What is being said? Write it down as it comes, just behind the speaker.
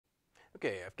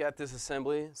Okay, I've got this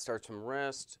assembly. It starts from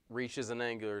rest, reaches an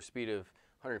angular speed of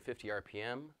 150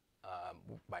 RPM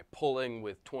by pulling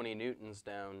with 20 newtons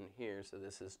down here. So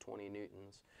this is 20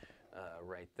 newtons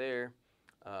right there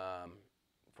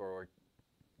for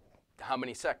how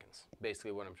many seconds?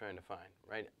 Basically what I'm trying to find,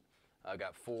 right? I've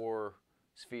got 4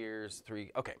 spheres, 3.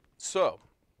 Okay, so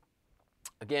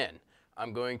again,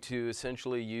 I'm going to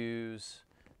essentially use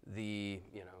the,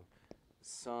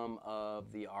 sum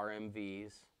of the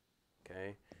RMVs,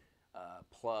 okay,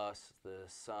 plus the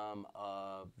sum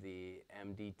of the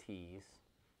MDTs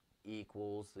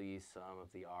equals the sum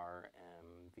of the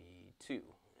RMV2, and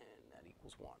that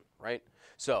equals 1, right?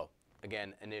 So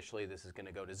again, initially this is going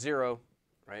to go to 0,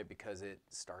 right, because it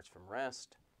starts from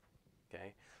rest.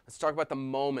 Okay, let's talk about the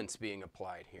moments being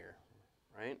applied here,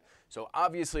 right? So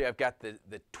obviously I've got the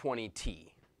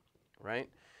 20t, right?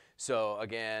 So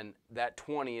again, that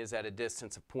 20 is at a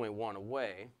distance of 0.1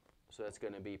 away, so that's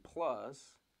going to be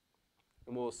plus,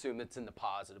 and we'll assume it's in the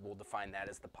positive. We'll define that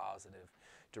as the positive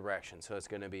direction. So it's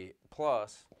going to be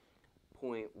plus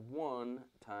 0.1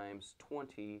 times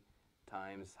 20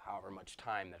 times however much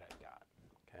time that I've got,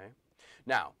 okay?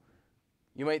 Now,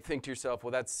 you might think to yourself,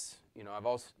 well, that's, I've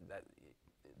also,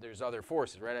 there's other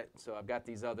forces, right? So I've got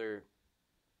these other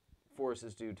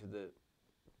forces due to the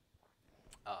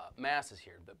masses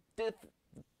here.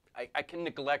 I can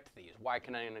neglect these. Why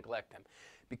can I neglect them?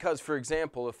 Because, for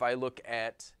example, if I look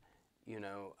at,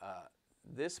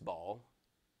 this ball,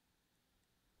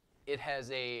 it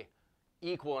has a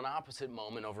equal and opposite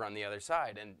moment over on the other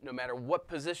side. And no matter what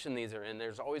position these are in,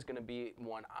 there's always going to be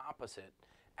one opposite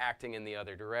acting in the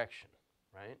other direction,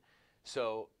 right?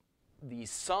 So the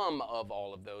sum of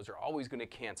all of those are always going to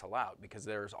cancel out because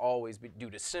there's always, due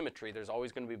to symmetry, there's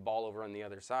always going to be a ball over on the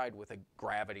other side with a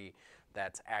gravity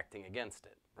that's acting against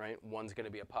it, right? One's going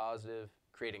to be a positive,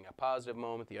 creating a positive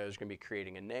moment. The other's going to be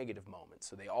creating a negative moment.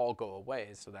 So they all go away,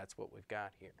 so that's what we've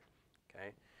got here,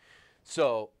 okay?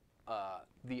 So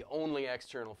the only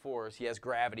external force, yes,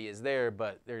 gravity is there,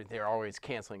 but they're always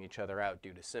canceling each other out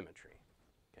due to symmetry,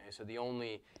 okay? So the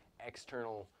only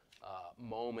external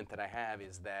moment that I have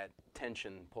is that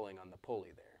tension pulling on the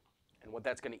pulley there. And what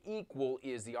that's going to equal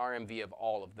is the RMV of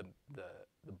all of the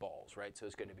balls, right? So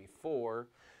it's going to be 4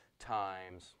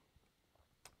 times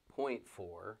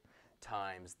 0.4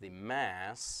 times the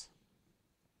mass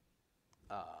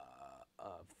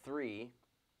of 3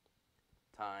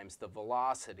 times the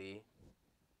velocity,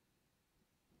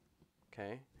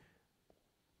 okay?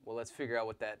 Well, let's figure out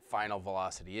what that final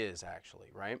velocity is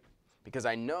actually, right? Because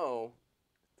I know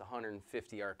the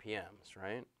 150 RPMs,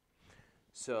 right?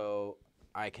 So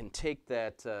I can take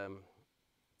that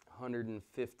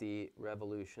 150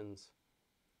 revolutions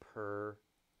per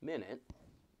minute,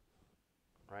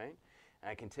 right? And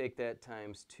I can take that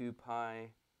times 2 pi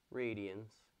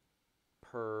radians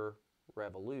per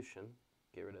revolution,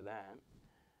 get rid of that,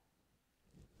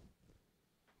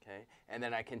 okay? And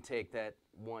then I can take that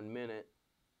 1 minute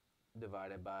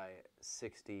divided by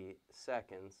 60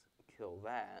 seconds, kill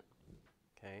that,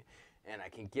 okay? And I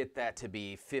can get that to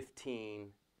be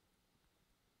 15.7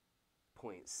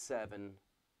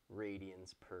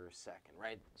 radians per second,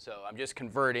 right? So I'm just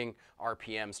converting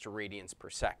RPMs to radians per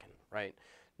second, right?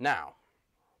 Now,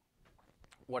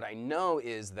 what I know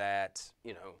is that,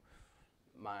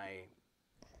 my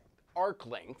arc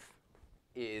length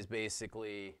is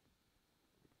basically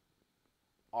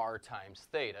r times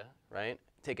theta, right?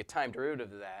 Take a time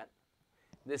derivative of that.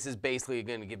 This is basically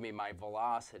going to give me my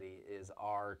velocity is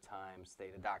r times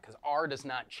theta dot, because r does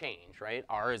not change, right?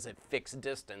 R is a fixed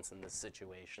distance in this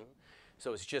situation.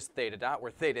 So it's just theta dot,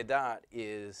 where theta dot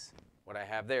is what I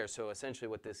have there. So essentially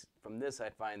from this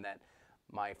I find that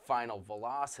my final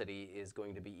velocity is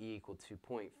going to be equal to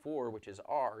 0.4, which is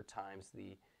r times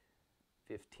the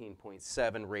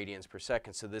 15.7 radians per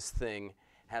second. So this thing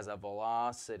has a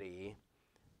velocity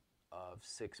of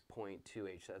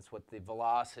 6.2h. That's what the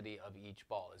velocity of each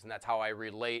ball is. And that's how I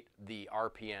relate the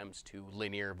RPMs to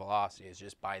linear velocity, is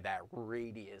just by that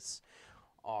radius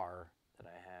r that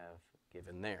I have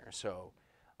given there. So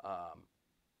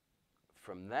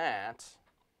from that,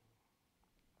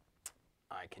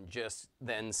 I can just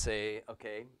then say,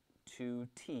 okay,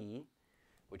 2t,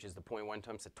 which is the 0.1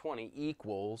 times the 20,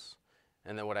 equals,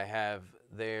 and then what I have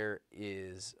there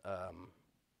is,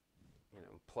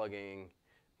 plugging,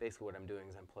 basically what I'm doing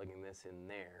is I'm plugging this in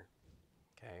there,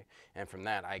 okay? And from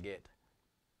that I get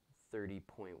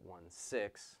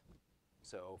 30.16.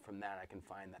 So from that I can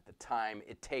find that the time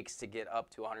it takes to get up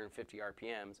to 150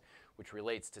 RPMs, which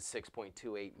relates to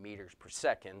 6.28 meters per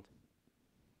second,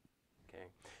 okay?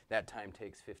 That time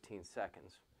takes 15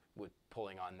 seconds with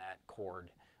pulling on that cord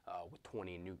with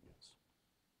 20 newtons.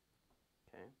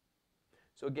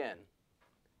 So again,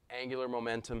 angular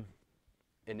momentum,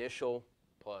 initial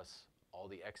plus all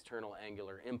the external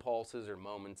angular impulses or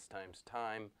moments times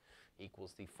time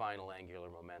equals the final angular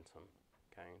momentum,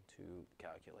 okay, to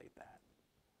calculate that.